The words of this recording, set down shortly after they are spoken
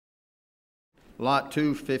Lot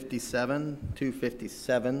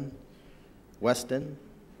 257, Weston.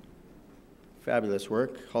 Fabulous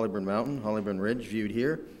work. Hollyburn Mountain, Hollyburn Ridge viewed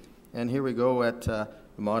here. And here we go at a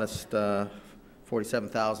modest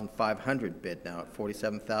 47,500 bid now. At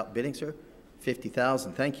 47,000 bidding, sir?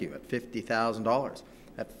 50,000. Thank you. At $50,000.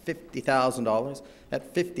 At $50,000.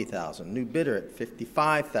 At 50,000. New bidder at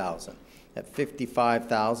 55,000. At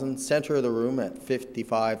 55,000. Center of the room at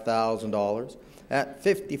 $55,000. At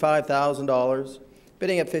 $55,000.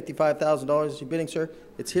 Bidding at $55,000. You bidding, sir?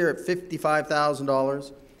 It's here at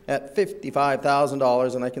 $55,000. At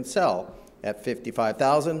 $55,000, and I can sell at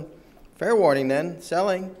 $55,000. Fair warning then,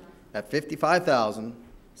 selling at $55,000.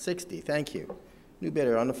 60, thank you. New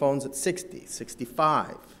bidder on the phones at 60,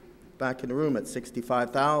 65. Back in the room at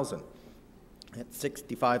 $65,000. At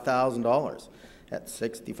 $65,000. At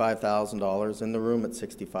 $65,000 in the room at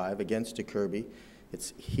 65 against a Kirby.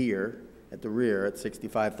 It's here at the rear at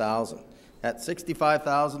 $65,000. At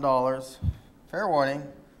 $65,000, fair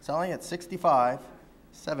warning, selling at 65,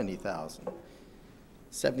 70,000,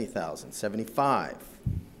 70,000, 75.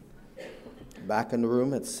 Back in the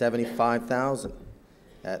room at 75,000.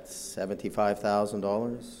 At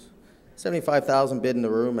 $75,000. 75,000 bid in the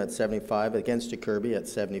room at 75 against a Kirby at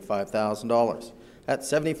 $75,000. At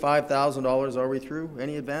 $75,000, are we through?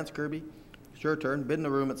 Any advance, Kirby? It's your turn. Bid in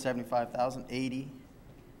the room at 75,000. 80,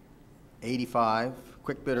 85.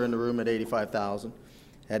 Quick bidder in the room at 85,000.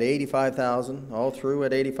 At 85,000, all through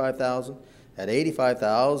at 85,000. At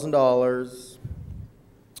 $85,000.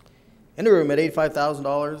 In the room at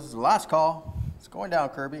 $85,000. Last call. It's going down,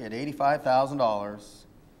 Kirby, at $85,000.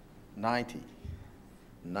 90.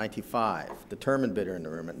 95. Determined bidder in the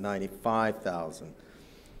room at 95,000.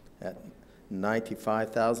 At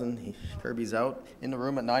 95,000. Kirby's out. In the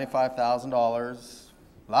room at $95,000.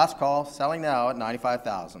 Last call. Selling now at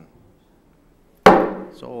 95,000.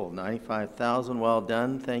 Sold. 95,000. Well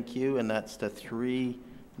done. Thank you. And that's the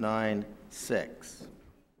 396.